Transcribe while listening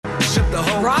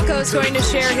is going to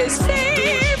share his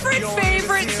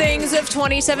favorite things of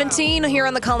 2017 here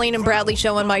on the Colleen and Bradley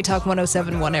Show on My Talk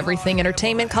 107.1 Everything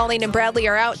Entertainment. Colleen and Bradley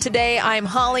are out today. I'm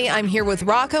Holly. I'm here with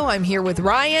Rocco. I'm here with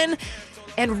Ryan.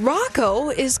 And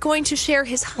Rocco is going to share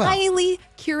his highly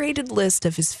curated list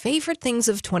of his favorite things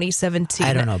of 2017.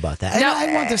 I don't know about that. No,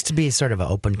 I want this to be sort of an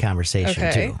open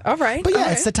conversation, too. All right. But yeah,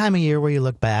 okay. it's the time of year where you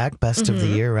look back, best of the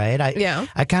year, right?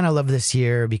 I kind of love this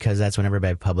year because that's when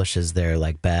everybody publishes their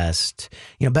best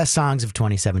songs of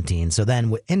 2017. So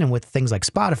then with things like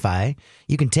Spotify,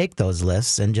 you can take those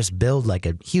lists and just build like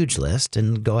a huge list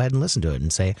and go ahead and listen to it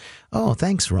and say, oh,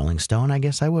 thanks, Rolling Stone. I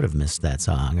guess I would have missed that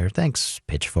song. Or thanks,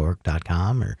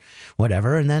 Pitchfork.com or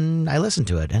whatever. And then I listen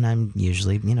to it and I'm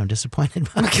usually, disappointed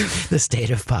by the state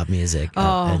of pop music.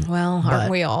 Aren't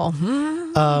we all? So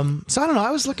I don't know.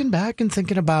 I was looking back and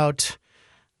thinking about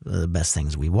the best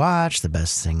things we watched, the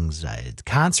best things,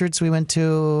 concerts we went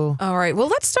to. All right. Well,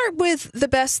 let's start with the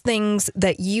best things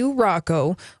that you,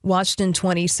 Rocco, watched in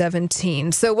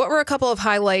 2017. So what were a couple of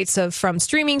highlights from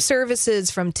streaming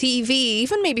services, from TV,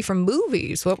 even maybe from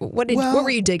movies? What were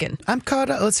you digging? I'm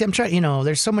caught up. Let's see. I'm trying,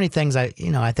 there's so many things I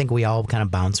think we all kind of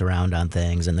bounce around on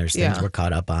things, and there's things we're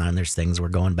caught up on, and there's things we're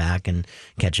going back and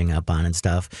catching up on and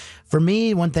stuff. For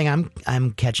me, one thing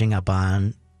I'm catching up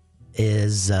on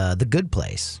is The Good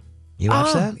Place. You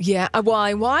watch that? Yeah. Well,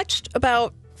 I watched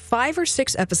about 5 or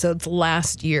 6 episodes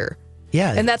last year.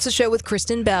 Yeah. And that's a show with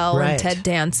Kristen Bell and Ted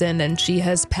Danson, and she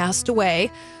has passed away.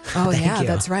 Oh, Thank you.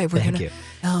 That's right. Thank you.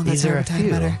 Oh, These are a few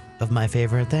about her. of my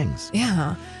favorite things.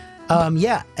 Yeah.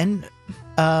 And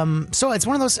so it's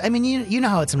one of those, you know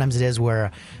how sometimes it is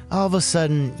where all of a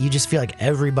sudden you just feel like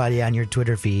everybody on your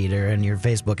Twitter feed or in your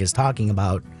Facebook is talking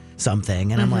about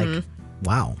something, and I'm like,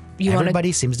 wow.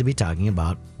 Everybody seems to be talking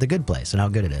about The Good Place and how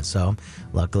good it is. So,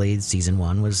 luckily, season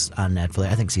 1 was on Netflix.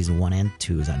 I think season 1 and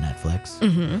 2 is on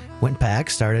Netflix. Went back,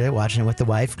 started it, watching it with the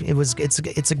wife.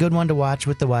 It's a good one to watch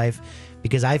with the wife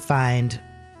because I find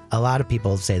a lot of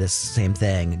people say the same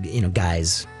thing.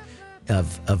 Guys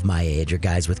of my age or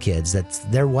guys with kids, that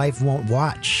their wife won't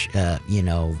watch.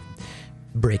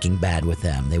 Breaking Bad with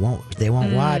them. They won't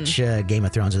watch Game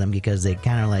of Thrones with them because they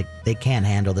kind of they can't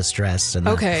handle the stress and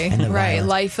the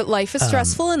violence. Life is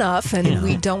stressful enough, and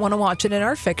we don't want to watch it in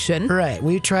our fiction. Right.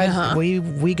 We tried.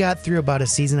 We got through about a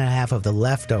season and a half of The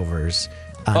Leftovers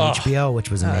on HBO, which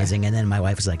was amazing. And then my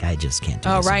wife was like, I just can't do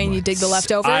this Ryan, anymore. you dig The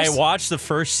Leftovers? I watched the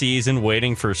first season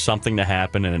waiting for something to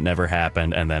happen, and it never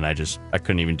happened. And then I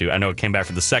couldn't even do it. I know it came back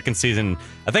for the second season.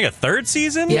 I think a third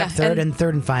season? Yeah. Third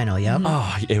and final, yep.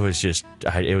 Oh, it was just,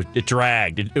 it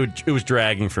dragged. It was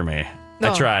dragging for me.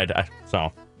 I tried.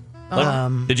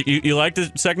 Did you like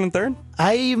the second and third?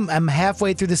 I'm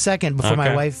halfway through the second before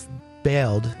my wife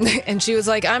bailed. And she was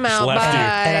like, I'm out, bye.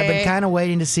 And I've been kind of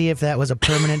waiting to see if that was a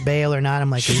permanent bail or not. I'm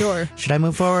like, sure. Should I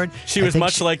move forward? She was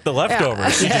much like The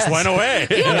Leftovers. She just went away.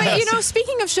 Yeah, but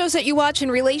speaking of shows that you watch in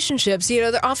relationships,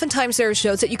 oftentimes there are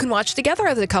shows that you can watch together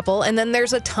as a couple, and then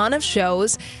there's a ton of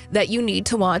shows that you need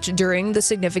to watch during the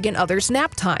significant other's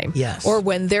nap time. Yes. Or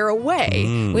when they're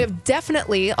away. We have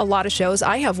definitely a lot of shows.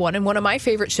 I have one, and one of my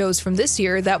favorite shows from this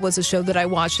year, that was a show that I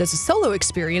watched as a solo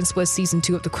experience, was season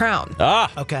 2 of The Crown.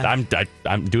 Okay.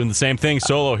 I'm doing the same thing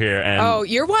solo here. And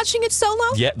you're watching it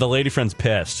solo? Yeah, the lady friend's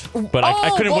pissed. But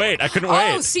I couldn't wait. I couldn't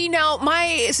wait. Oh, see, now,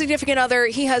 my significant other,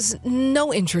 he has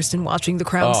no interest in watching The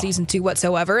Crown season 2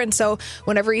 whatsoever. And so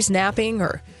whenever he's napping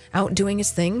or out doing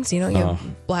his things, you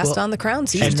blast on The Crown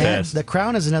season 2. And then The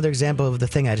Crown is another example of the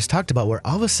thing I just talked about, where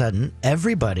all of a sudden,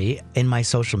 everybody in my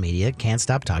social media can't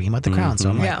stop talking about The Crown. So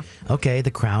I'm like, okay,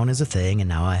 The Crown is a thing, and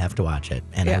now I have to watch it.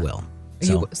 And I will.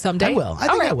 So, someday? I will. I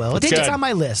think I will. It's on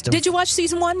my list. Did you watch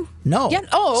season 1? No. Yeah.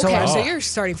 Oh, okay. So you're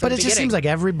starting from the beginning. But it just seems like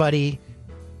everybody,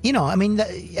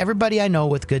 everybody I know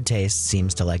with good taste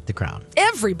seems to like The Crown.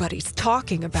 Everybody's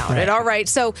talking about it. All right.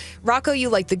 So, Rocco, you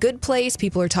like The Good Place.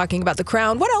 People are talking about The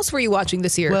Crown. What else were you watching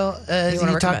this year? Well,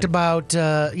 you talked about,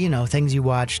 things you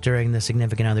watch during the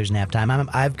significant other's nap time.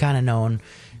 I've kind of known.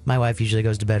 My wife usually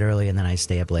goes to bed early, and then I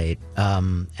stay up late.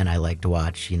 And I like to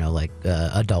watch,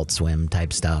 Adult Swim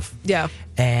type stuff. Yeah.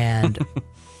 And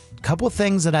a couple of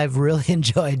things that I've really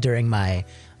enjoyed during my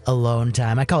alone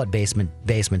time, I call it basement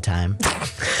time,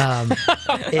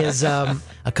 is a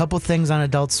couple things on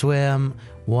Adult Swim.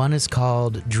 One is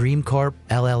called Dream Corp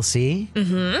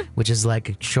LLC, which is like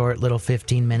a short little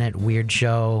 15-minute weird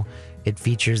show. It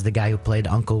features the guy who played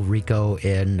Uncle Rico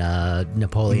in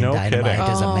Napoleon Dynamite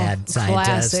as a mad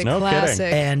scientist.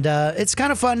 Classic. And it's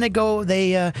kind of fun.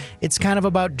 It's kind of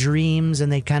about dreams,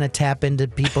 and they kind of tap into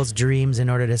people's dreams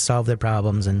in order to solve their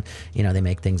problems, and they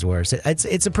make things worse.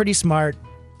 It's a pretty smart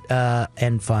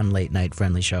and fun late night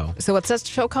friendly show. So what's that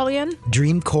show called again?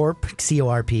 Dream Corp,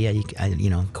 C-O-R-P,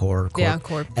 Corp, Yeah,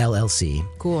 Corp. LLC.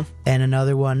 Cool. And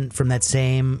another one from that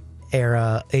same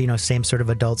era, same sort of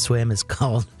Adult Swim, is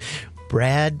called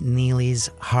Brad Neely's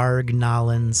Harg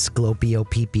Nalin Sclopio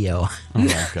Pipio. Oh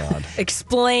my God.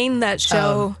 Explain that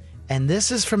show. And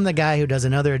this is from the guy who does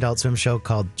another Adult Swim show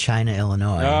called China,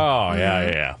 Illinois. Oh,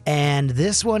 yeah. And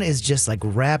this one is just like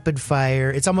rapid fire.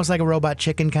 It's almost like a Robot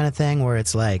Chicken kind of thing where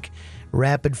it's like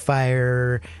rapid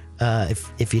fire.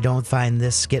 If you don't find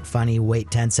this skit funny,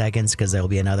 wait 10 seconds because there'll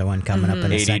be another one coming up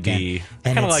in a ADD. second. And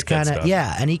Kinda it's like that stuff.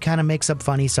 yeah, and he kind of makes up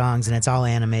funny songs and it's all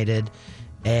animated.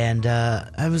 And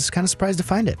I was kind of surprised to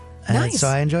find it. Nice. So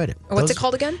I enjoyed it. What's it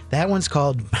called again? That one's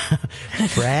called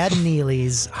Brad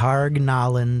Neely's Harg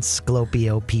Nalin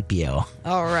Sclopio Pipio.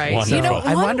 All right. Wonderful.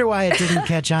 I wonder why it didn't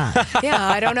catch on. Yeah,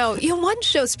 I don't know. One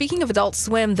show, speaking of Adult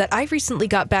Swim, that I recently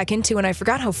got back into and I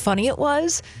forgot how funny it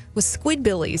was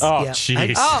Squidbillies. Oh, Yeah.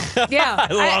 jeez. Oh, yeah.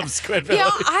 I love Squidbillies. Yeah,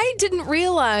 I didn't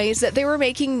realize that they were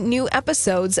making new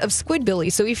episodes of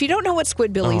Squidbillies. So if you don't know what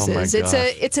Squidbillies Oh, my is, gosh.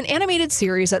 it's an animated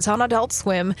series that's on Adult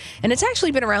Swim, and it's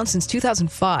actually been around since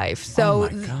 2005. So,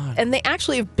 Oh, my God. and they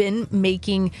actually have been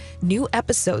making new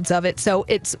episodes of it. So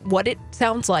it's what it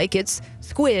sounds like. It's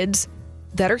squids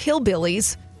that are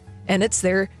hillbillies, and it's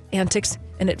their antics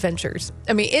and adventures.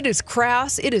 I mean, it is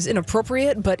crass, it is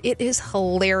inappropriate, but it is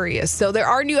hilarious. So there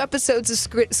are new episodes of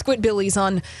Squidbillies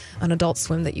on Adult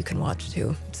Swim that you can watch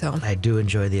too. So I do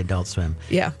enjoy the Adult Swim.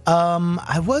 yeah.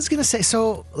 I was going to say,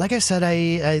 so like I said,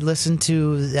 I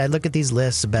look at these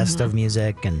lists, best of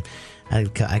music, and I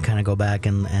kind of go back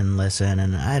and listen,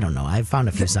 and I don't know. I found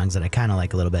a few songs that I kind of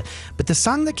like a little bit. But the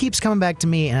song that keeps coming back to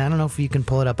me, and I don't know if you can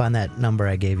pull it up on that number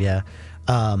I gave you,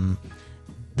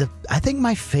 I think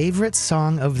my favorite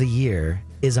song of the year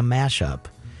is a mashup.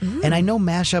 And I know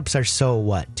mashups are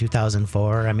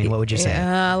 2004? I mean, what would you say?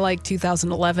 Yeah, like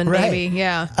 2011 Right. maybe.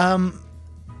 Yeah.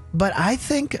 But I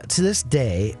think to this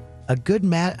day, a good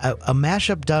a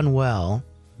mashup done well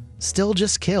still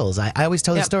just kills. I always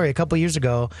tell the Yep. story. A couple years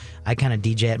ago, I kind of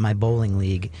DJ at my bowling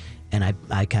league, and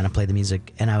I kind of play the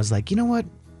music, and I was like, you know what?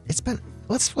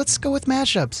 Let's go with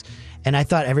mashups. And I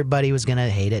thought everybody was gonna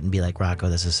hate it and be like, Rocco,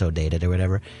 this is so dated or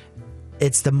whatever.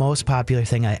 It's the most popular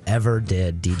thing I ever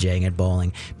did DJing at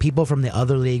bowling. People from the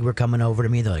other league were coming over to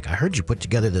me. They're like, I heard you put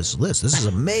together this list. This is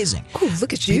amazing. Ooh,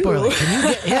 look at you. People are like, can you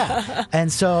get, yeah.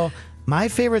 And so my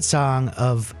favorite song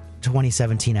of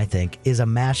 2017, I think, is a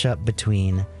mashup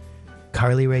between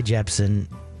Carly Rae Jepsen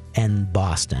and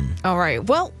Boston. All right.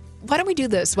 Well, why don't we do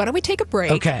this? Why don't we take a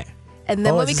break? Okay. And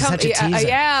then when we this is come, such a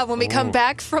teaser. when we come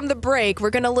back from the break, we're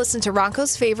going to listen to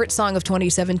Rocco's favorite song of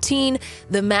 2017,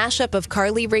 the mashup of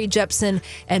Carly Rae Jepsen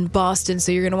and Boston.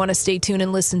 So you're going to want to stay tuned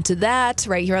and listen to that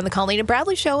right here on the Colleen and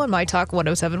Bradley Show on My Talk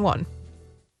 107.1.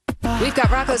 We've got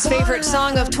Rocco's favorite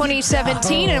song of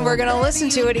 2017, and we're going to listen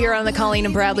to it here on the Colleen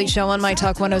and Bradley Show on My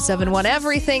Talk 107.1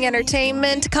 Everything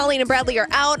Entertainment. Colleen and Bradley are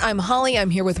out. I'm Holly. I'm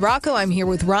here with Rocco. I'm here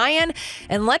with Ryan.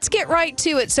 And let's get right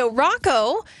to it. So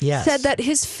Rocco Yes. said that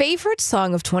his favorite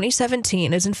song of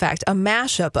 2017 is, in fact, a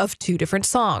mashup of two different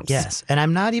songs. Yes. And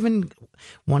I'm not even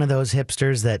one of those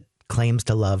hipsters that claims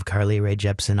to love Carly Rae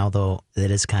Jepsen, although it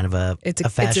is kind of a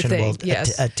fashionable thing,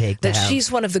 yes. a take to that have.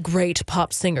 she's one of the great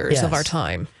pop singers of Yes. our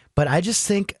time. But I just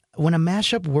think when a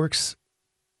mashup works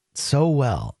so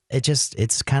well, it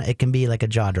can be like a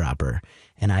jaw dropper.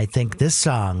 And I think this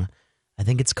song, I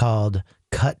think it's called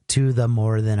 "Cut to the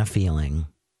More Than a Feeling."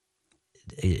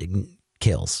 It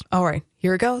kills. All right,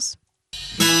 here it goes.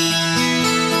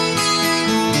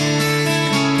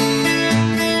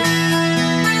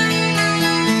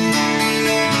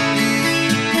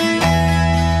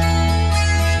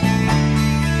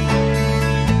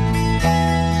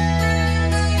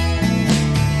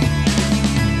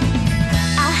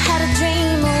 I had a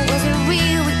dream, or was it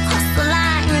real? We crossed the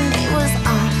line, and it was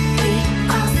on. We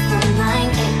crossed the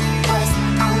line, it was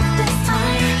on this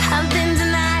time. I've been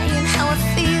denying how I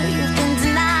feel. You've been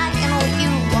denying what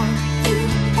you want. You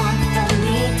want from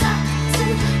me, talk to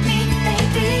me,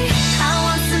 baby. I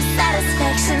want some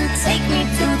satisfaction. Take me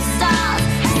to the stars.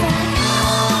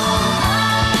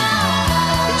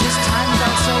 It just times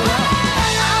out so well.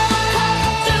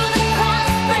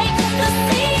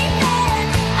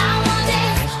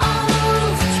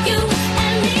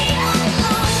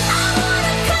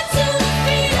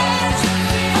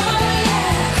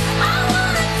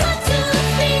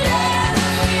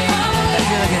 I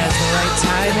feel like it has the right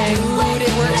timing, Dude,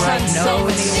 it works right on so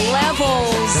notes, many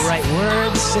levels. the right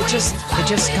words. It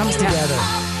just comes together.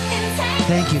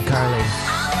 Thank you, Carly.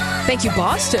 Thank you,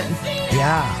 Boston.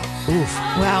 Yeah. Oof.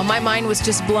 Wow, my mind was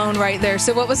just blown right there.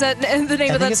 So what was that? The name I of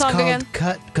think that it's song called again?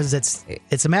 Cut, because it's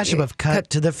a mashup of Cut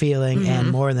to the Feeling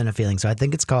and More Than a Feeling. So I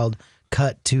think it's called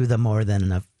Cut to the More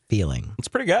Than a Feeling. It's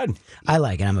pretty good. I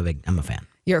like it. I'm a fan.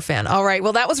 You're a fan. All right.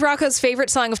 Well, that was Rocco's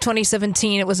favorite song of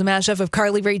 2017. It was a mashup of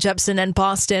Carly Rae Jepsen and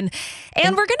Boston.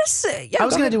 And we're going to say... Yeah, I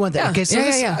was go going to ahead. do one thing. Yeah. Okay, so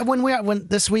Yeah. when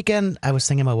this weekend, I was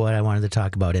thinking about what I wanted to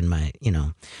talk about in my,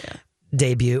 my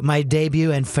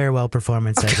debut and farewell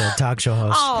performance as a talk show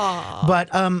host. Aww. But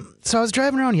so I was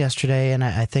driving around yesterday, and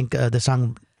I think the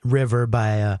song "River"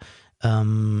 by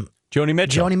Joni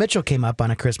Mitchell. Joni Mitchell came up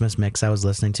on a Christmas mix I was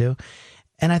listening to,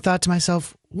 and I thought to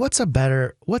myself, what's a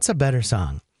better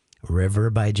song, "River"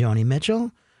 by Joni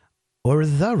Mitchell or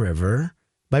 "The River"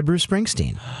 by Bruce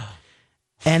Springsteen?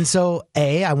 And so,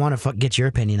 A, I want to get your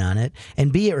opinion on it,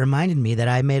 and B, it reminded me that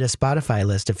I made a Spotify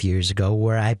list a few years ago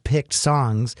where I picked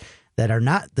songs that are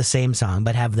not the same song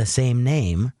but have the same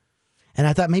name, and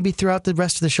I thought maybe throughout the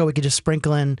rest of the show we could just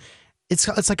sprinkle in. It's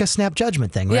like a snap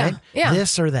judgment thing, right? Yeah.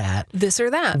 This or that. This or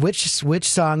that. Which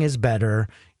song is better?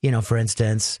 For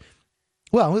instance.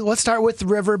 Well, let's start with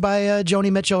 "River" by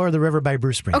Joni Mitchell or "The River" by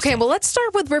Bruce Springsteen. Okay, well, let's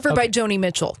start with River by Joni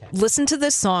Mitchell. Listen to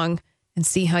this song and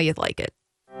see how you like it.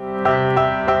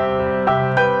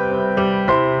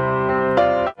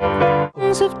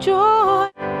 Of joy.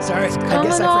 Sorry, I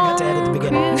guess I forgot to add at the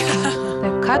beginning.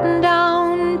 They're cutting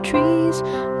down trees,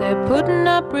 they're putting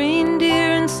up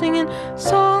reindeer and singing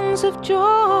songs of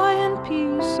joy and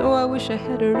peace. So I wish I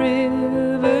had a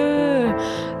river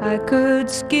I could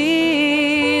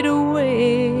skate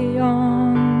away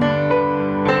on.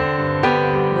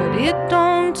 But it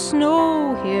don't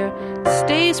snow here, it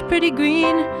stays pretty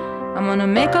green. I'm gonna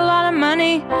make a lot of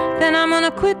money, then I'm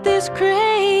gonna quit this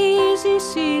crazy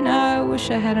scene. I wish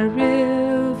I had a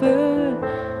river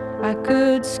I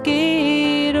could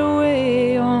skate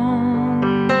away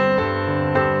on.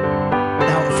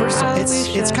 Now, first,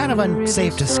 it's kind of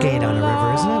unsafe to skate on a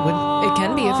river, isn't it? It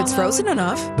can be if it's frozen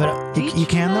enough. But you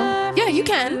can though. Yeah, you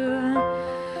can.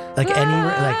 Like it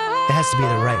has to be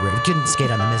the right river. You couldn't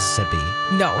skate on the Mississippi.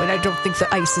 No, and I don't think the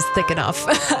ice is thick enough.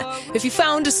 If you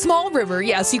found a small river,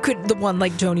 yes, you could, the one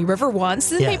like Joni River once,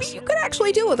 then maybe you could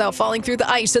actually do it without falling through the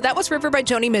ice. So that was River by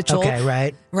Joni Mitchell. Okay,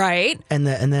 right. Right. And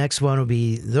the next one would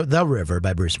be the River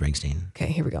by Bruce Springsteen. Okay,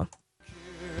 here we go.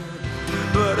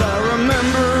 But I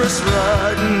remember us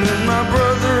riding in my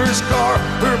brother's car,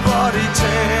 her body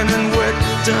tan and wet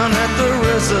down at the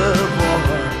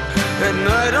reservoir. At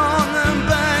night on them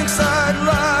banks I'd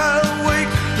lie awake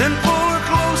and pull her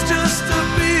close just to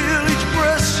feel each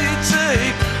breath she'd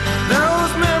take.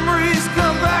 Those memories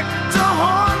come back to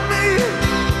haunt me.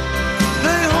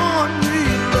 They haunt me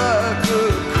like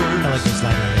a curse. I like this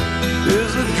line right here.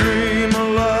 Is a dream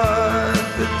alive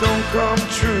that don't come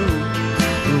true?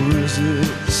 Or is it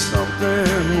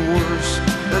something worse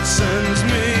that sends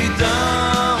me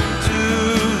down to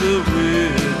the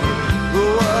river?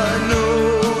 Oh, I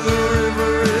know the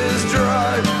river is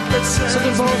dry. That sends So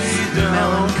they're both me down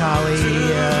melancholy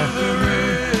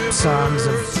songs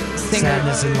of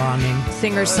sadness and longing.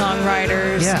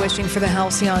 Singer-songwriters Yeah. wishing for the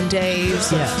halcyon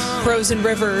days, Yes. of frozen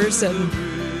rivers and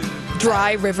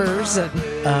dry rivers and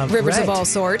rivers of right. all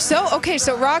sorts.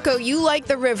 So Rocco, you like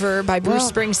The River by Bruce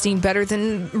Well- Springsteen better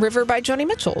than River by Joni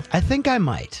Mitchell. I think I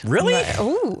might. Really?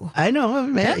 Ooh. I know,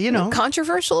 man,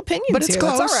 Controversial opinions but it's here.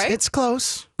 close. That's all right. It's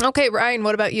close. Okay, Ryan,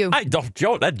 what about you?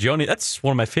 That's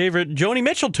one of my favorite Joni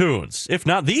Mitchell tunes, if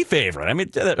not the favorite. I mean,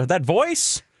 that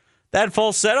voice, that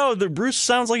falsetto, Bruce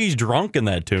sounds like he's drunk in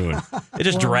that tune. It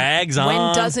just drags on.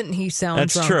 When doesn't he sound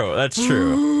That's drunk? true. That's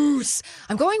true. Bruce.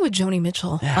 I'm going with Joni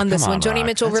Mitchell on this come one. on, Joni Rock.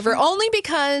 Mitchell That's River, only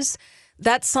because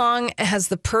that song has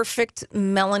the perfect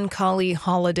melancholy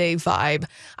holiday vibe.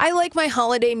 I like my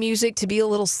holiday music to be a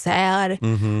little sad. I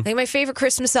think my favorite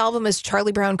Christmas album is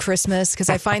Charlie Brown Christmas because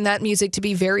I find that music to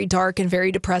be very dark and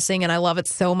very depressing, and I love it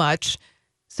so much.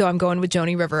 So I'm going with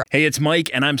Joni River. Hey, it's Mike,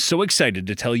 and I'm so excited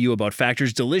to tell you about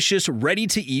Factor's delicious,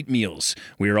 ready-to-eat meals.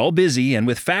 We are all busy, and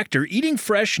with Factor, eating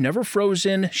fresh, never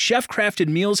frozen, chef-crafted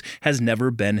meals has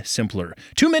never been simpler.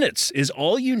 2 minutes is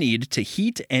all you need to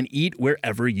heat and eat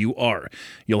wherever you are.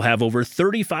 You'll have over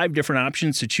 35 different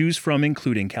options to choose from,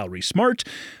 including Calorie Smart,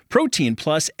 Protein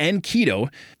Plus, and Keto.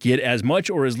 Get as much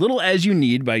or as little as you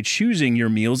need by choosing your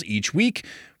meals each week.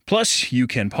 Plus, you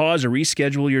can pause or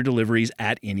reschedule your deliveries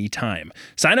at any time.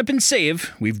 Sign up and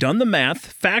save. We've done the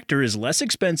math. Factor is less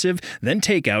expensive than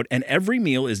takeout, and every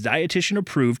meal is dietitian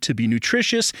approved to be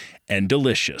nutritious and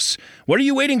delicious. What are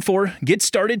you waiting for? Get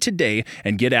started today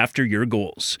and get after your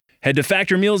goals. Head to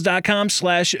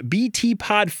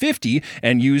factormeals.com/BTPod50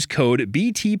 and use code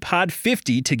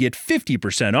BTPod50 to get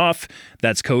 50% off.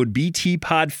 That's code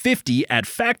BTPod50 at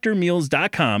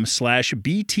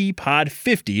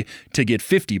factormeals.com/BTPod50 to get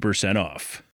 50%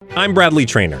 off. I'm Bradley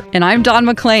Trainer. And I'm Don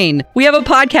McClain. We have a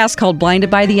podcast called Blinded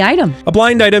by the Item. A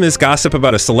blind item is gossip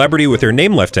about a celebrity with their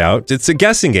name left out. It's a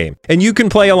guessing game, and you can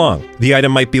play along. The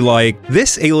item might be like,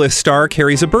 this A-list star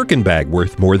carries a Birkin bag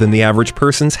worth more than the average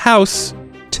person's house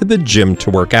to the gym to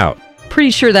work out.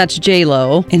 Pretty sure that's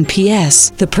J-Lo. And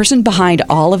P.S. the person behind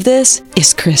all of this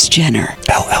is Kris Jenner,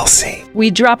 LLC.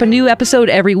 We drop a new episode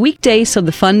every weekday so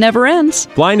the fun never ends.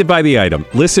 Blinded by the Item.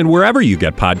 Listen wherever you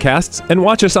get podcasts and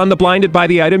watch us on the Blinded by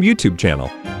the Item YouTube channel.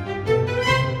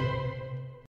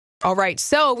 All right,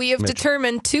 so we have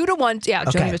determined 2-1. Yeah,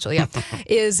 Okay. Joni Mitchell. Yeah,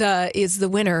 is the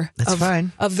winner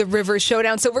of the River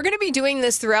Showdown. So we're going to be doing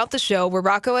this throughout the show, where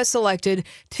Rocco has selected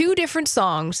 2 different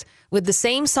songs with the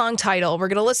same song title. We're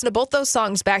going to listen to both those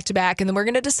songs back to back, and then we're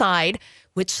going to decide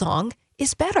which song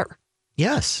is better.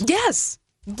 Yes. Yes,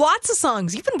 lots of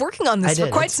songs. You've been working on this for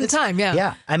quite some time. Yeah.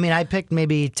 Yeah. I mean, I picked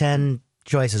maybe 10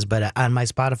 choices, but on my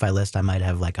Spotify list, I might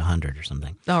have like 100 or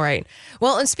something. All right.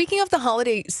 Well, and speaking of the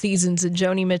holiday seasons and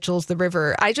Joni Mitchell's The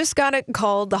River, I just got it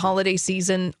called the holiday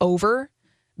season over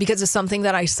because of something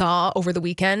that I saw over the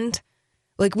weekend.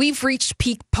 Like, we've reached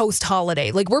peak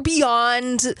post-holiday. Like, we're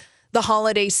beyond the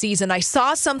holiday season. I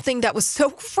saw something that was so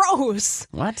gross.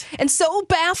 What? And so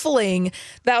baffling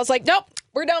that I was like, nope,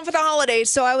 we're done for the holidays.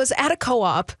 So I was at a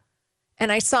co-op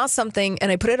and I saw something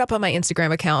and I put it up on my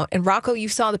Instagram account. And Rocco, you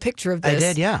saw the picture of this. I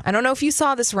did, yeah. I don't know if you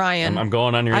saw this, Ryan. I'm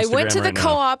going on your Instagram I went to the right now.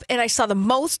 co-op and I saw the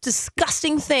most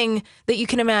disgusting thing that you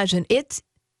can imagine. It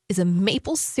is a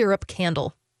maple syrup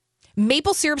candle.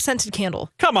 Maple syrup scented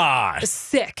candle. Come on.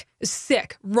 Sick.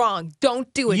 Wrong.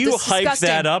 Don't do it. You This is hyped disgusting.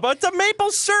 that up. It's a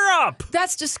maple syrup.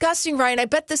 That's disgusting, Ryan. I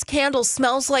bet this candle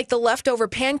smells like the leftover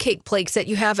pancake flakes that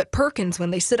you have at Perkins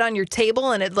when they sit on your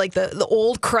table and it like the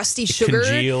old crusty sugar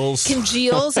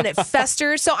congeals and it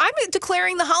festers. So I'm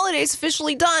declaring the holidays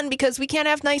officially done because we can't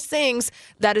have nice things.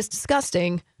 That is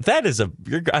disgusting. That is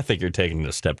I think you're taking it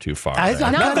a step too far. I'm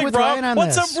Nothing not with wrong. Ryan on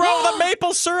What's this. wrong with the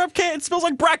maple syrup can? It smells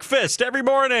like breakfast every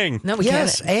morning. No, we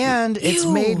Yes, can't. and it's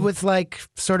Ew. made with like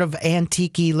sort of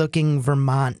antique-y looking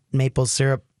Vermont maple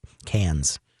syrup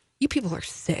cans. You people are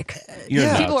sick. You're You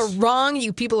nuts. people are wrong.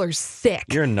 You people are sick.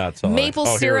 You're nuts. Holly. Maple Oh,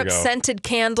 here we syrup go. scented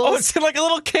candles. Oh, it's in like a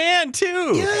little can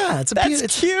too. Yeah, That's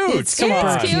cute. It's Come super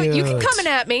on. cute. You can cute. come and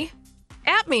at me.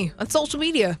 At me on social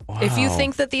media if you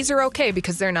think that these are okay,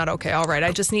 because they're not okay. All right,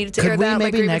 I just needed to air Could we that.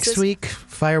 my maybe next grievances. week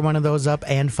fire one of those up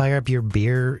and fire up your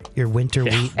winter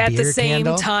wheat At the beer same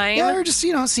candle? time? Yeah, or just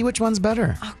see which one's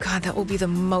better. Oh God, that will be the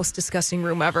most disgusting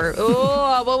room ever.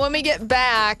 Oh, well, when we get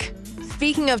back,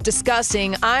 speaking of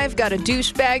disgusting, I've got a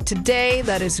douchebag today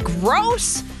that is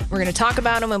gross. We're going to talk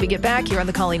about him when we get back here on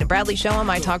the Colleen and Bradley Show on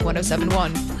My Talk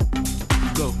 1071.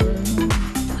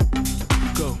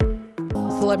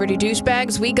 Celebrity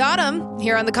douchebags, we got them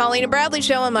here on the Colleen and Bradley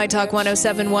Show on My Talk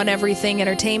 1071 Everything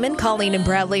Entertainment. Colleen and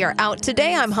Bradley are out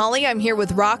today. I'm Holly. I'm here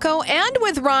with Rocco and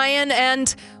with Ryan.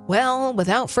 And, well,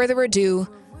 without further ado,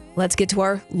 let's get to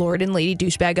our Lord and Lady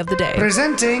douchebag of the day.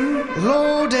 Presenting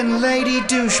Lord and Lady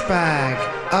Douchebag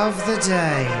of the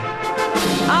Day.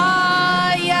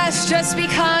 Yes, just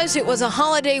because it was a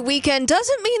holiday weekend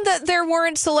doesn't mean that there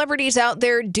weren't celebrities out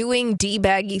there doing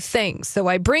D-baggy things. So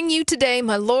I bring you today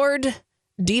my Lord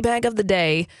D-bag of the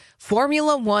day,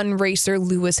 Formula One racer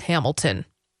Lewis Hamilton,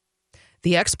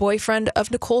 the ex-boyfriend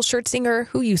of Nicole Scherzinger,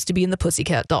 who used to be in the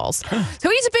Pussycat Dolls. So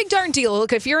he's a big darn deal.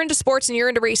 Look, if you're into sports and you're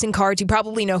into racing cars, you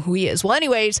probably know who he is. Well,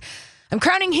 anyways, I'm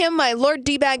crowning him my Lord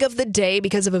D-bag of the day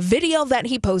because of a video that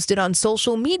he posted on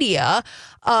social media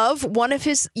of one of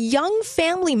his young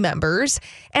family members,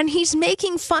 and he's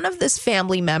making fun of this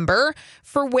family member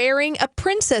for wearing a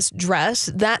princess dress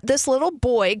that this little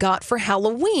boy got for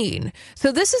Halloween.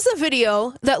 So this is a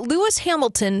video that Lewis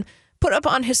Hamilton put up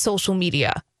on his social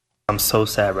media. I'm so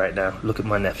sad right now. Look at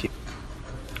my nephew.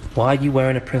 Why are you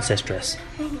wearing a princess dress?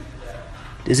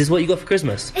 Is this what you got for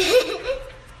Christmas?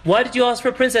 Why did you ask for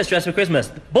a princess dress for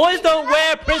Christmas? Boys don't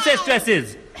wear princess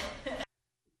dresses!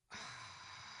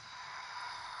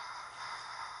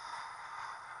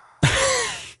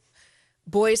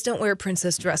 Boys don't wear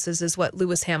princess dresses is what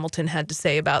Lewis Hamilton had to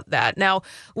say about that. Now,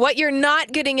 what you're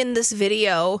not getting in this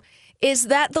video is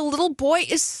that the little boy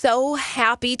is so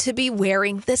happy to be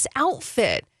wearing this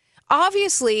outfit.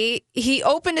 Obviously, he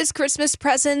opened his Christmas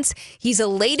presents. He's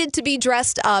elated to be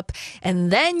dressed up. And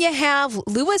then you have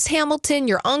Lewis Hamilton,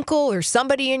 your uncle or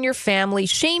somebody in your family,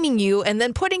 shaming you and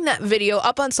then putting that video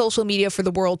up on social media for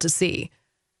the world to see.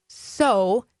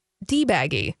 So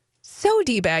D-baggy. So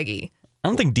D-baggy. I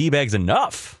don't think D-bag's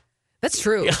enough. That's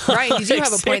true. Ryan, you do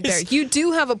have a point there. You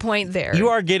do have a point there.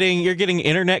 You're getting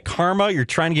internet karma. You're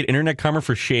trying to get internet karma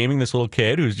for shaming this little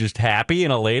kid who's just happy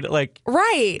and elated. Like,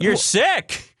 right. You're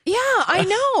sick. Yeah, I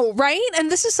know, right? And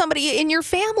this is somebody in your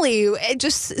family who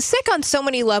just sick on so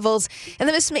many levels. And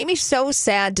then this made me so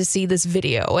sad to see this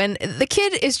video. And the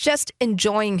kid is just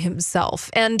enjoying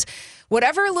himself. And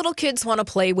whatever little kids want to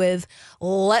play with,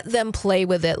 let them play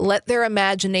with it. Let their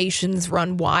imaginations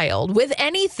run wild. With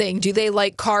anything. Do they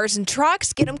like cars and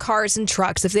trucks? Get them cars and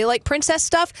trucks. If they like princess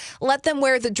stuff, let them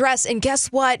wear the dress. And guess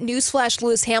what? Newsflash,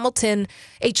 Lewis Hamilton,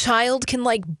 a child can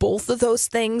like both of those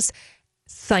things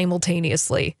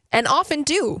simultaneously, and often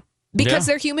do, because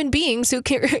they're human beings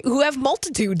who have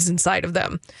multitudes inside of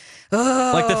them.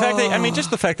 Like the fact that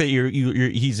just the fact that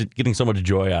he's getting so much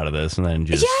joy out of this, and then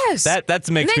just that makes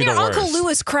me the worst. And then your Uncle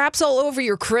Lewis craps all over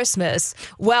your Christmas.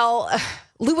 Well,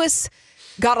 Lewis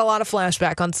got a lot of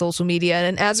flashback on social media,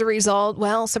 and as a result,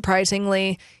 well,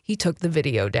 surprisingly, he took the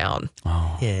video down.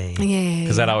 Oh, yay!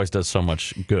 Because that always does so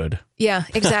much good. Yeah,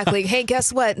 exactly. Hey,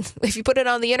 guess what? If you put it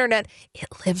on the internet, it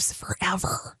lives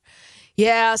forever.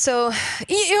 Yeah, so,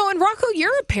 and Rocco,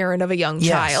 you're a parent of a young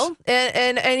child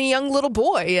and a young little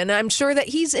boy, and I'm sure that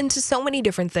he's into so many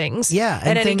different things. Yeah, at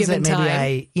and any things given that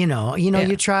time. maybe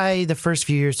you try the first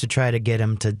few years to try to get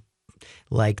him to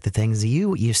like the things that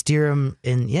you steer him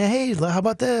in. Yeah, hey, how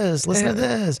about this? Listen to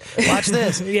this. Watch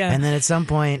this. And then at some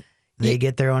point, they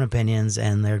get their own opinions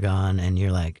and they're gone, and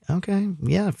you're like, okay,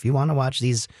 yeah, if you want to watch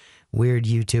these weird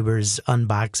YouTubers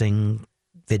unboxing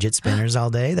fidget spinners all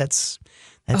day, that's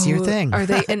your thing. Are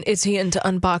they? And is he into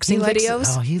unboxing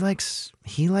videos? He likes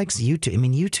YouTube. I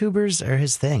mean, YouTubers are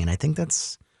his thing, and I think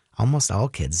that's almost all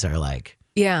kids are like.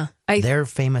 Yeah, they're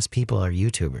famous people are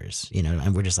YouTubers,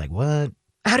 and we're just like, what?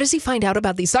 How does he find out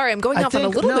about these? Sorry, I'm going off on a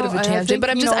little bit of a tangent, but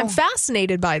I'm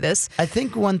fascinated by this. I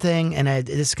think one thing, and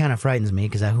this kind of frightens me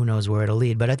because who knows where it'll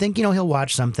lead, but I think, he'll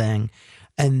watch something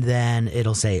and then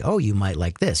it'll say, oh, you might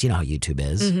like this. You know how YouTube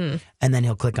is. Mm-hmm. And then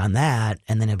he'll click on that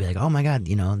and then he'll be like, oh my God,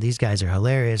 these guys are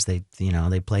hilarious. They,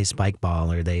 they play spike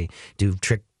ball or they do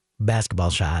trick basketball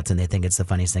shots and they think it's the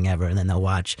funniest thing ever. And then they'll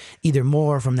watch either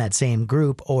more from that same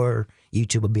group, or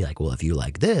YouTube would be like, well, if you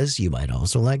like this, you might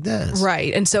also like this.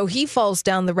 Right. And so he falls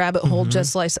down the rabbit hole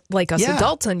just like us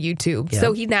adults on YouTube.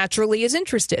 So he naturally is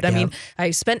interested. I mean,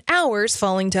 I spent hours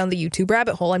falling down the YouTube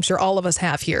rabbit hole. I'm sure all of us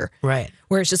have here. Right.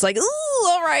 Where it's just like, ooh,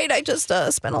 all right, I just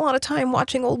spent a lot of time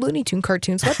watching old Looney Tune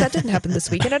cartoons. What? That didn't happen this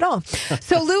weekend at all.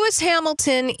 So Lewis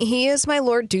Hamilton, he is my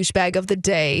Lord douchebag of the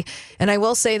day. And I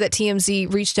will say that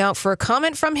TMZ reached out for a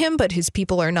comment from him, but his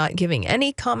people are not giving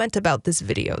any comment about this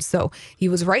video. So he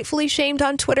was rightfully shamed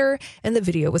on Twitter, and the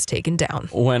video was taken down.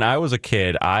 When I was a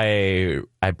kid, I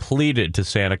pleaded to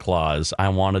Santa Claus I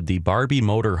wanted the Barbie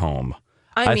motorhome.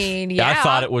 I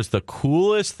thought it was the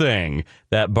coolest thing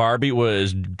that Barbie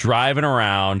was driving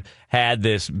around, had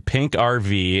this pink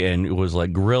RV, and it was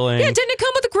like grilling. Yeah, didn't it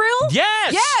come with a grill?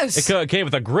 Yes. It came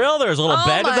with a grill. There was a little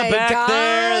bed in the back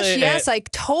there. Yes, I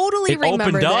totally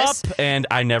remember this. It opened this. up, and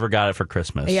I never got it for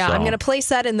Christmas. Yeah, so. I'm going to place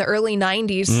that in the early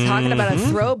 90s, talking about a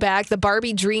throwback, the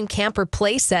Barbie Dream Camper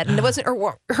playset. And it wasn't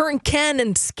her and Ken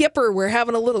and Skipper were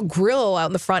having a little grill out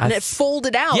in the front, and it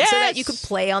folded out so that you could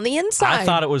play on the inside. I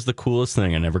thought it was the coolest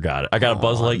thing. I never got it. I got a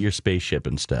Buzz Lightyear spaceship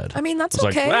instead. I mean, that's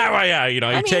okay. Like, you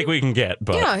take what you can get.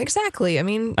 But yeah, exactly. I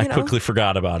mean, I quickly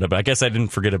forgot about it, but I guess I didn't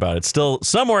forget about it. Still,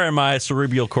 somewhere in my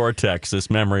cerebral cortex, this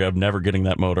memory of never getting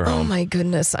that motorhome. Oh my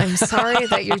goodness! I'm sorry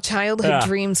that your childhood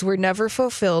dreams were never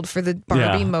fulfilled for the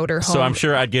Barbie motorhome. So I'm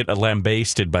sure I'd get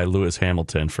lambasted by Lewis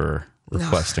Hamilton for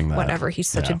requesting that. Whatever. He's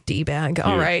such a D-bag.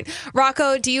 All right,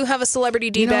 Rocco, do you have a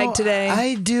celebrity D-bag today?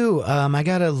 I do. I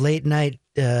got a late night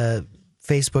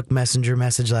Facebook Messenger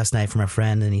message last night from a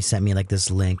friend, and he sent me like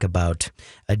this link about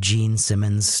a Gene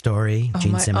Simmons story.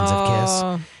 Gene Simmons of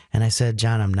Kiss. And I said,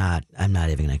 John, I'm not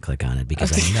even going to click on it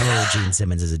because I know Gene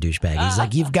Simmons is a douchebag. He's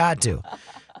like, you've got to.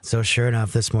 So sure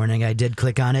enough, this morning I did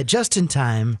click on it just in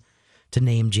time to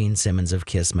name Gene Simmons of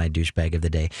Kiss my douchebag of the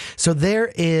day. So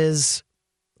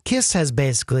Kiss has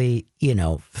basically,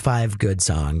 5 good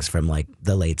songs from like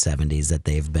the late 70s that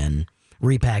they've been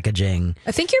repackaging.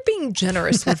 I think you're being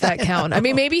generous with that count. I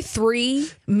mean, maybe 3,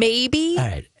 maybe. All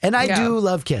right. And I do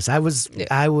love Kiss. I was like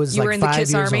 5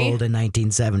 years old in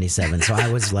 1977. So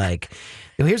I was like,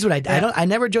 here's what I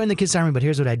never joined the Kiss Army, but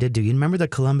here's what I did do. You remember the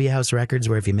Columbia House records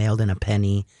where if you mailed in a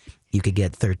penny, you could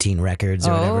get 13 records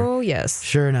or whatever? Oh, yes.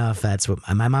 Sure enough, that's what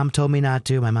my mom told me not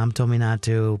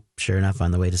to. Sure enough,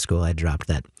 on the way to school, I dropped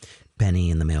that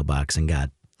penny in the mailbox and got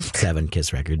 7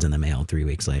 Kiss records in the mail 3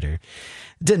 weeks later.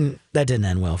 That didn't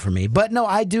end well for me. But no,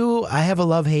 I have a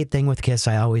love-hate thing with Kiss.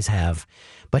 I always have.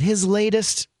 But his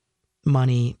latest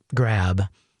money grab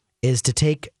is to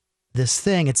take this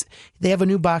thing. They have a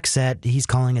new box set. He's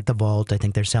calling it The Vault. I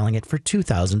think they're selling it for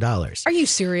 $2,000. Are you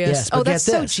serious? Yes, oh, that's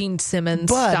so Gene Simmons.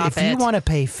 But Stop if it. you want to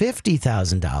pay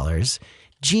 $50,000,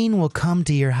 Gene will come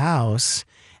to your house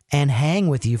and hang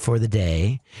with you for the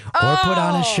day or put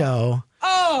on a show.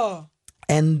 Oh.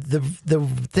 And the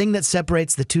thing that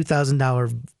separates the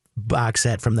 $2,000 box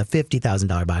set from the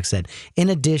 $50,000 box set, in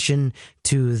addition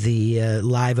to the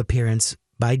live appearance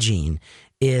by Gene,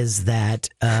 is that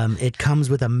it comes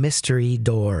with a mystery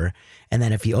door, and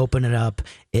then if you open it up,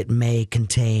 it may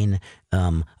contain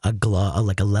a glove,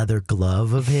 like a leather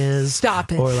glove of his.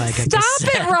 Stop it! Or like a Stop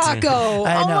cassette. it, Rocco!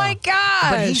 I Oh know. my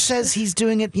gosh! But he says he's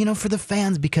doing it, for the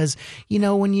fans, because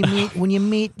when you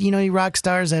meet rock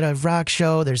stars at a rock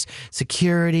show, there's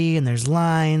security and there's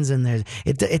lines and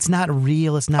it's not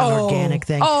real, it's not an organic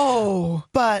thing. Oh,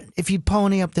 but if you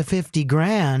pony up the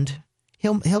 $50,000.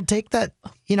 He'll take that,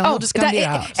 he'll just come to your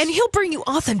house. And he'll bring you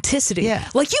authenticity. Yeah.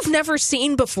 Like you've never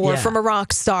seen before from a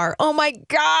rock star. Oh my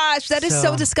gosh, that is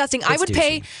so disgusting. I would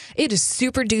pay, it is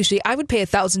super douchey. I would pay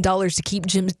 $1,000 to keep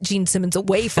Gene Simmons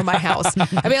away from my house.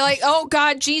 I'd be like, oh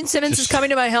God, Gene Simmons is coming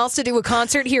to my house to do a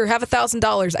concert. Here, have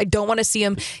 $1,000. I don't want to see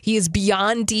him. He is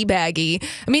beyond D-baggy.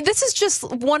 I mean, this is just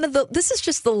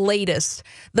the latest.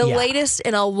 Latest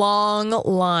in a long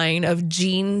line of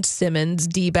Gene Simmons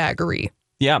D-baggery.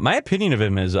 Yeah, my opinion of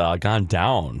him has gone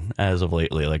down as of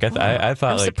lately. Like I thought,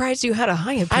 I'm surprised you had a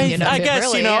high opinion of him. I guess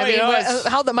really.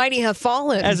 How the mighty have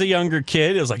fallen. As a younger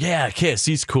kid, it was like, yeah, Kiss,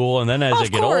 he's cool. And then as I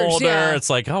get older,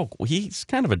 it's like, oh, he's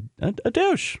kind of a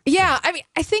douche. Yeah, I mean,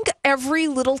 I think every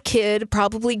little kid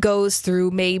probably goes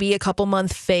through maybe a couple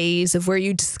month phase of where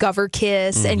you discover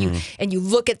Kiss and you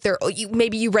look at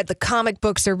maybe you read the comic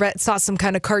books or saw some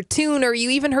kind of cartoon or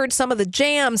you even heard some of the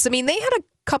jams. I mean, they had a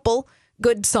couple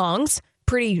good songs.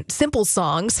 Pretty simple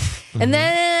songs. And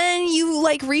then you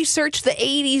research the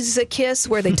 80s Kiss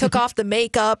where they took off the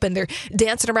makeup and they're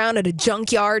dancing around at a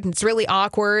junkyard and it's really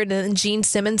awkward. And Gene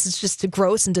Simmons is just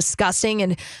gross and disgusting.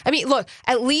 And I mean, look,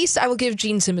 at least I will give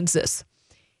Gene Simmons this.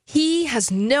 He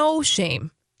has no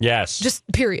shame. Yes. Just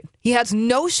period. He has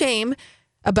no shame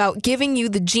about giving you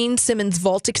the Gene Simmons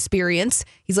Vault experience.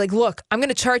 He's like, look, I'm going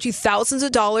to charge you thousands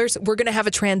of dollars. We're going to have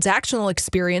a transactional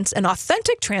experience, an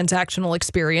authentic transactional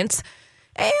experience.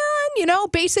 And,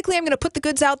 basically I'm going to put the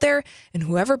goods out there and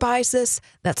whoever buys this,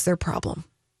 that's their problem.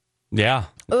 Yeah.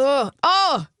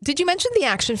 Oh, did you mention the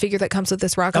action figure that comes with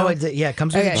this, Rocco? Oh, it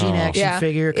comes with a Gene action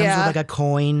figure. It comes with a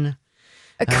coin.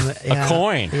 A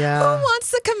coin? Yeah. Who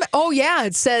wants to come? Oh, yeah.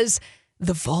 It says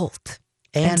The Vault.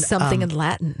 And something in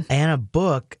Latin. And a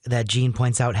book that Gene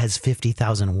points out has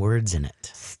 50,000 words in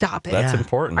it. Stop it. That's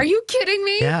important. Are you kidding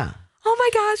me? Yeah. Oh my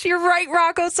gosh, you're right,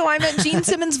 Rocco. So I'm at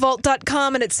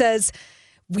GeneSimmonsVault.com and it says,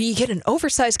 we get an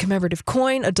oversized commemorative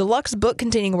coin, a deluxe book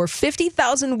containing over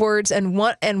 50,000 words and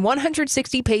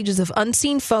 160 pages of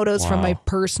unseen photos from my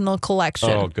personal collection.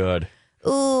 Oh, good.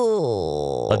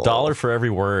 Ooh. $1 for every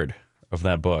word of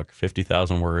that book.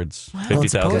 50,000 words.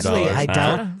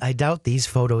 $50,000. I doubt these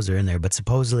photos are in there, but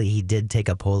supposedly he did take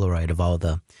a Polaroid of all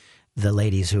the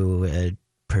ladies who had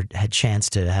chance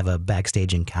to have a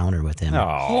backstage encounter with him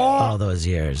all those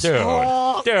years. Dude.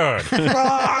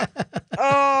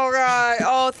 Oh, right.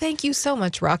 Oh, thank you so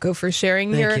much, Rocco, for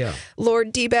sharing your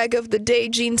Lord D-Bag of the Day,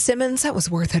 Gene Simmons. That was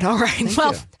worth it. All right.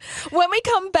 When we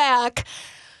come back,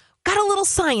 got a little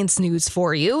science news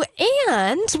for you,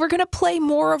 and we're going to play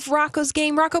more of Rocco's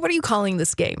game. Rocco, what are you calling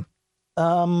this game?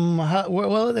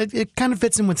 It kind of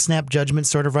fits in with Snap Judgment,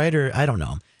 sort of, right? Or I don't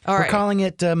know. All right. We're calling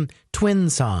it Twin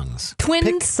Songs.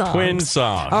 Twin songs.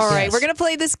 All right. We're going to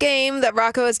play this game that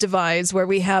Rocco has devised where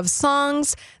we have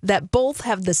songs that both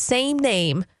have the same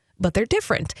name, but they're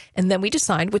different. And then we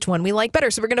decide which one we like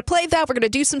better. So we're going to play that. We're going to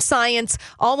do some science,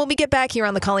 all when we get back here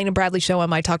on the Colleen and Bradley Show on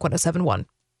My Talk 107.1.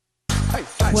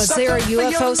 Was there a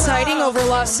UFO sighting over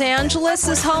Los Angeles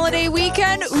this holiday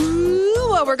weekend? Ooh,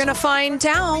 well, we're going to find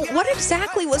out what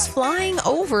exactly was flying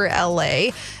over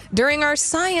L.A. during our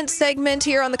science segment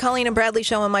here on the Colleen and Bradley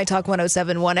Show on My Talk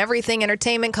 107.1. Everything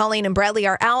Entertainment. Colleen and Bradley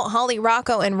are out. Holly,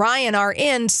 Rocco, and Ryan are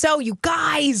in. So, you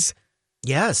guys.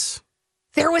 Yes.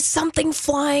 There was something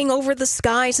flying over the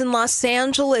skies in Los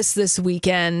Angeles this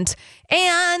weekend.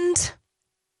 And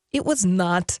it was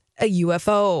not a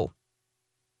UFO.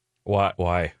 Why?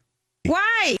 Why?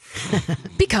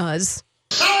 Because.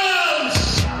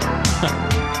 Science!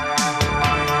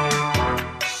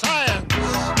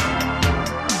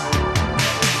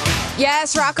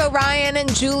 Yes, Rocco, Ryan,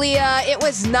 and Julia. It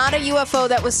was not a UFO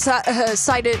that was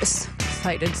sighted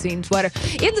seen sweater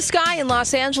in the sky in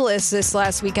Los Angeles this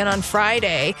last weekend on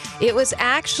Friday. It was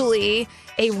actually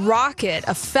a rocket,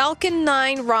 a Falcon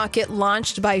 9 rocket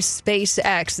launched by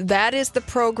SpaceX. That is the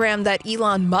program that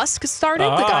Elon Musk started,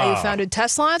 the guy who founded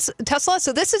Tesla.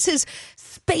 So this is his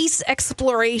space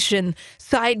exploration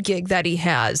side gig that he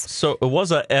has. So it was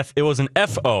an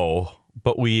FO,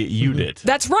 but we U'd it.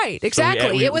 That's right,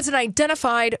 exactly. It was an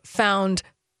identified found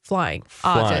flying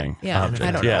object. Yeah, object.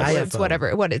 I don't know. It's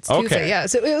whatever. It's Tuesday. Yeah,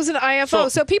 so it was an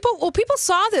IFO. So people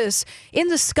saw this in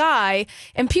the sky,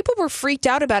 and people were freaked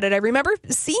out about it. I remember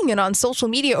seeing it on social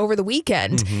media over the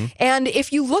weekend. And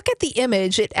if you look at the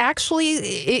image, it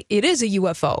is a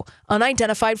UFO,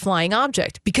 unidentified flying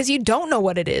object, because you don't know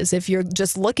what it is if you're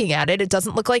just looking at it. It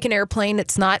doesn't look like an airplane.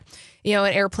 It's not,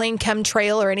 an airplane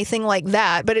chemtrail or anything like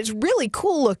that, but it's really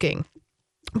cool looking.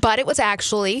 But it was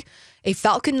actually a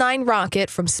Falcon 9 rocket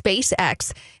from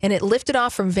SpaceX, and it lifted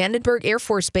off from Vandenberg Air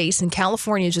Force Base in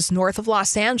California, just north of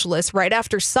Los Angeles, right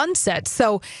after sunset.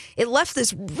 So it left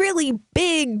this really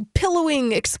big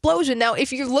pillowing explosion. Now,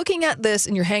 if you're looking at this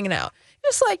and you're hanging out,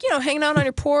 just like, hanging out on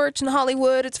your porch in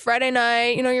Hollywood, it's Friday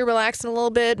night, you're relaxing a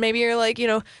little bit. Maybe you're like,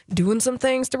 doing some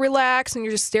things to relax, and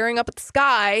you're just staring up at the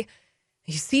sky.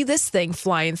 You see this thing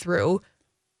flying through.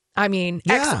 I mean,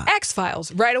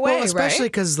 X-Files right away, well, especially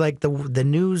because the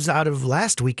news out of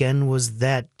last weekend was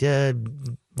that the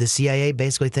CIA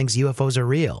basically thinks UFOs are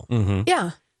real.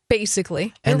 Yeah,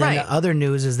 basically. And You're then right. the other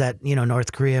news is that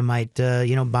North Korea might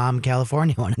bomb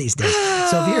California one of these days.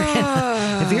 So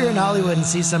if you're in Hollywood and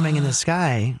see something in the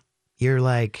sky, you're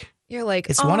like,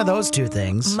 it's one of those two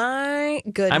things. My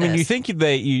goodness. I mean, you think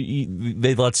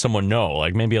they'd let someone know,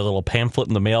 like maybe a little pamphlet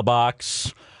in the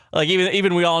mailbox. Like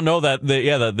even we all know that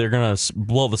they're going to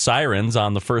blow the sirens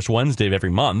on the first Wednesday of every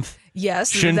month.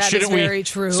 Yes, that is very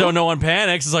true. So no one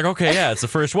panics. It's like, okay, it's the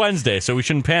first Wednesday, so we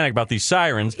shouldn't panic about these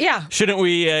sirens. Yeah. Shouldn't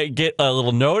we get a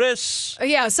little notice?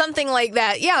 Yeah, something like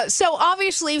that. Yeah, so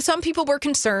obviously some people were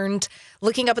concerned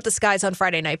looking up at the skies on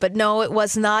Friday night, but no, it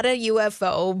was not a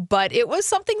UFO, but it was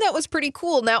something that was pretty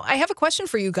cool. Now, I have a question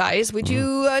for you guys. Would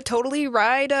you totally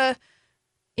ride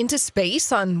into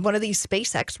space on one of these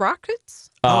SpaceX rockets?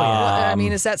 I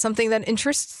mean, is that something that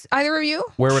interests either of you?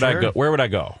 Where would I go? Where would I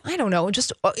go? I don't know.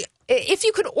 Just if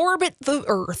you could orbit the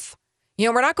Earth.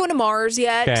 We're not going to Mars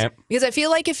yet, because I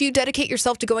feel like if you dedicate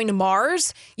yourself to going to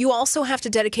Mars, you also have to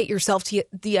dedicate yourself to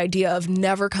the idea of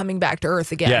never coming back to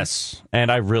Earth again. Yes,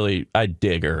 and I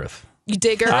dig Earth. You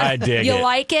dig Earth? I dig it. You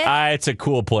like it? It's a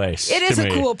cool place. It is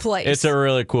a cool place. It's a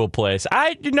really cool place.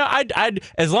 I'd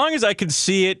as long as I can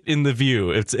see it in the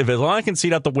view. As long as I can see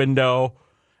it out the window,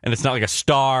 and it's not like a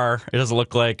star. It doesn't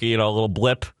look like a little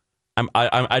blip.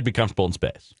 I'd be comfortable in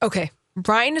space. Okay,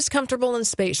 Brian is comfortable in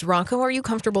space. Rocco, are you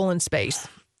comfortable in space?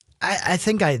 I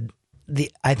think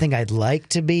I'd like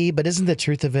to be, but isn't the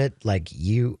truth of it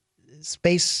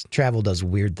space travel does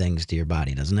weird things to your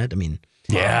body, doesn't it? I mean.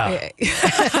 Yeah.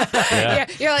 Yeah.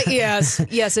 You're like, yes,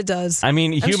 it does. I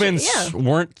mean, humans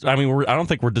weren't. I mean, I don't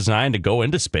think we're designed to go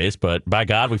into space, but by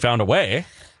God, we found a way.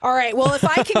 All right. Well, if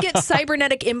I can get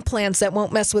cybernetic implants that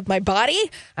won't mess with my body,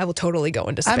 I will totally go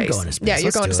into space. I'm going to space. Yeah,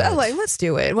 you're going to space. Let's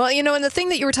do it. Well, and the thing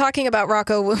that you were talking about,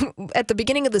 Rocco, at the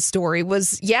beginning of the story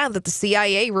was, that the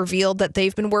CIA revealed that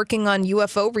they've been working on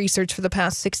UFO research for the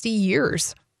past 60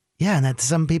 years. Yeah, and that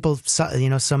some people saw,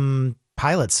 some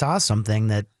pilots saw something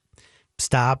that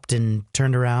stopped and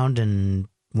turned around and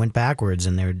went backwards,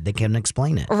 and they couldn't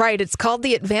explain it. Right. It's called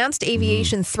the Advanced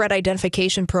Aviation Threat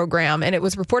Identification Program, and it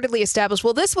was reportedly established.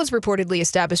 Well, this was reportedly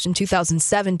established in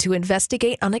 2007 to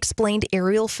investigate unexplained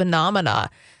aerial phenomena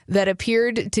that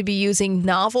appeared to be using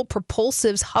novel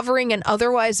propulsives, hovering, and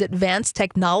otherwise advanced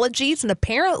technologies. And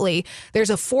apparently,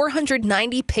 there's a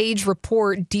 490-page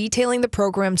report detailing the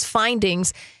program's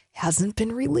findings. Hasn't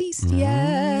been released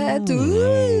yet.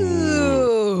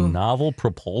 Ooh. Novel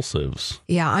propulsives.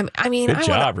 Yeah, Good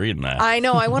job reading that. I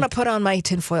know. I want to put on my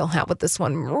tinfoil hat with this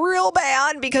one real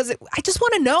bad because I just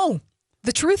want to know.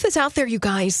 The truth is out there, you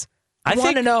guys. I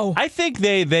want to know. I think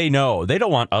they know. They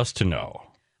don't want us to know.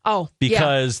 Oh,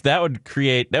 because that would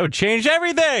change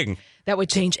everything. That would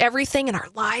change everything, and our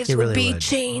lives would be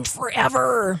changed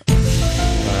forever.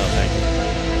 Thank you.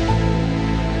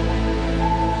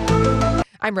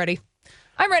 I'm ready.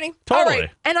 Totally. All right.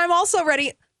 And I'm also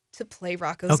ready to play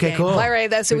Rocco's game. Cool. All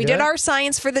right. So we did our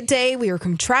science for the day. We were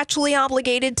contractually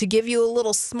obligated to give you a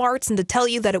little smarts and to tell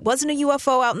you that it wasn't a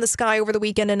UFO out in the sky over the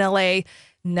weekend in L.A.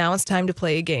 Now it's time to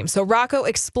play a game. So, Rocco,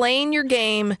 explain your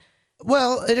game.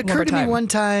 Well, it occurred to me one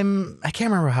time, I can't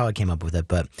remember how I came up with it,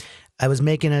 but I was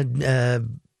making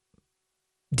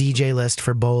DJ list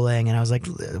for bowling, and I was like,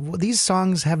 these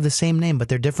songs have the same name, but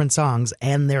they're different songs,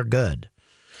 and they're good.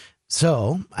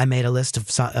 So I made a list of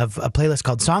a playlist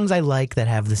called Songs I Like That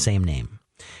Have the Same Name.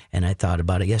 And I thought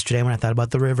about it yesterday when I thought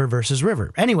about The River versus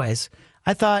River. Anyways,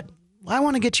 I thought, I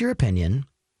want to get your opinion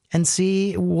and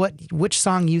see which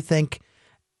song you think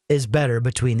is better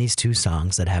between these two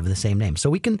songs that have the same name.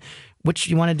 So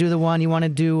you want to do the one, you want to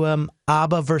do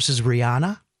ABBA versus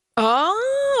Rihanna?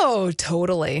 Oh,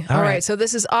 totally. All right. So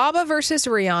this is ABBA versus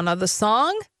Rihanna. The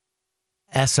song?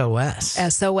 SOS.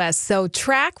 SOS. So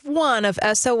track 1 of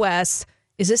SOS.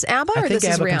 Is this ABBA or this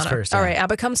is ABBA Rihanna? Comes first, All right,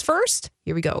 ABBA comes first.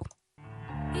 Here we go.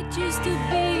 It used to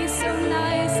be so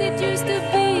nice, it used to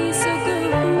be so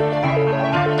good.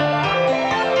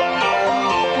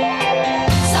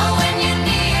 So when you're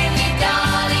near me,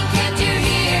 darling, can't you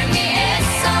hear me?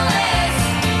 SOS.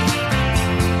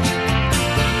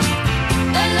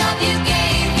 The love you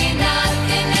gave me,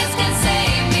 nothing else can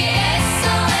save me.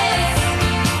 SOS.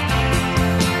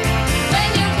 When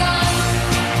you're gone,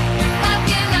 how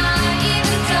can I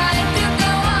even try to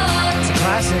go on? It's a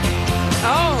classic.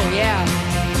 Oh, yeah.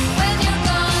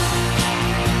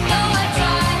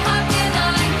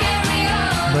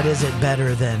 But is it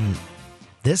better than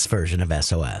this version of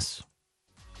SOS?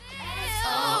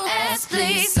 SOS,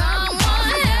 please, someone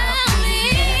help me.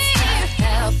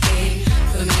 Help me,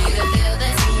 for me to feel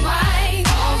this way.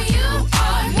 Oh, you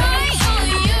are right, oh,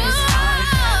 you are.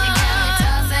 You got me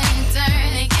tossing and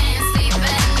turning, can't sleep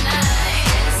at night.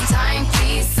 It's time,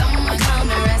 please, someone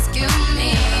come and rescue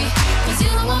me. 'Cause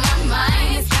you on my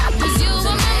mind, 'cause you on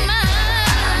my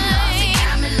mind. You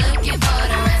got me looking for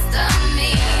the rest of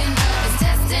me. It's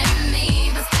testing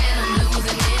me, but still I'm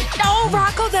losing it. Oh,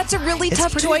 Rocco, that's a really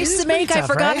tough choice to make. I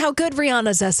forgot how good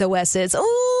Rihanna's SOS is.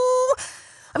 Ooh,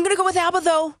 I'm going to go with ABBA,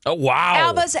 though. Oh, wow.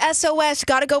 ABBA's SOS.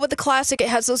 Got to go with the classic. It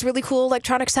has those really cool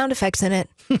electronic sound effects in it.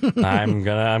 I'm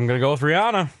gonna go with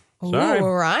Rihanna. Sorry. Ooh,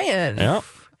 Ryan. Yep.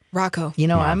 Rocco. You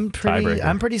know, I'm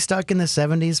pretty stuck in the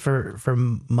 70s for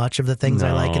much of the things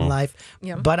I like in life.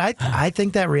 Yeah. But I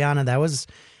think that Rihanna,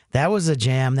 that was a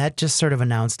jam. That just sort of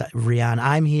announced Rihanna,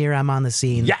 I'm here, I'm on the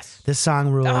scene. Yes. This song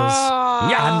rules.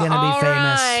 I'm going to be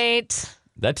famous. Right.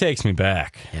 That takes me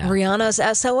back. Yeah. Rihanna's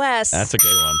SOS. That's a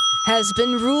good one. Has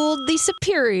been ruled the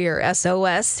superior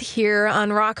SOS here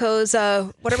on Rocco's,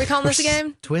 what are we calling this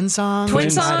again? Twin songs? Twin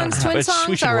songs? Twin We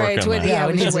songs? should All work right. on Twin, that. yeah,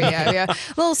 we should, yeah. A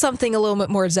little something a little bit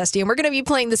more zesty. And we're going to be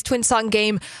playing this twin song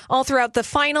game all throughout the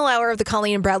final hour of the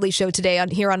Colleen and Bradley show today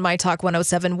here on My Talk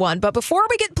 107.1. But before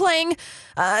we get playing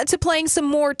some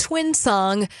more twin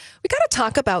song, we got to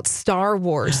talk about Star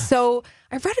Wars. So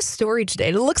I read a story today.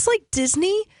 It looks like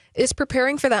Disney is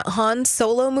preparing for that Han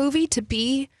Solo movie to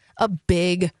be a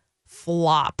big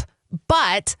flop.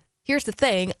 But here's the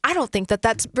thing. I don't think that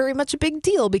that's very much a big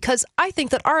deal because I think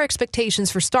that our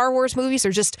expectations for Star Wars movies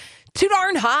are just too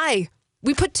darn high.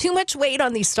 We put too much weight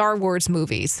on these Star Wars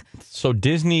movies. So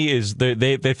Disney is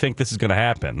they think this is going to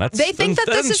happen. They think that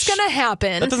this is going to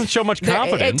happen. That doesn't show much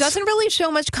confidence. It doesn't really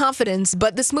show much confidence,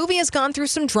 but this movie has gone through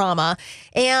some drama,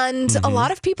 and a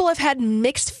lot of people have had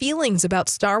mixed feelings about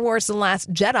Star Wars: The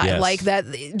Last Jedi. Yes. Like that,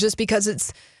 just because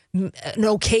it's an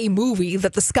okay movie,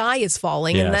 that the sky is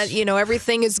falling and that,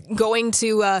 everything is going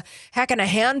to heck in a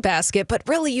handbasket. But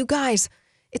really, you guys,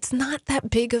 it's not that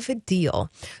big of a deal.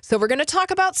 So we're going to talk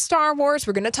about Star Wars.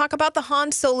 We're going to talk about the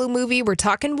Han Solo movie. We're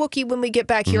talking Wookiee when we get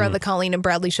back here on the Colleen and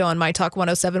Bradley show on My Talk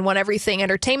 107.1 Everything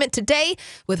Entertainment today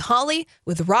with Holly,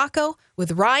 with Rocco,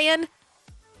 with Ryan.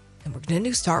 And we're going to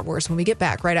do Star Wars when we get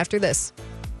back right after this.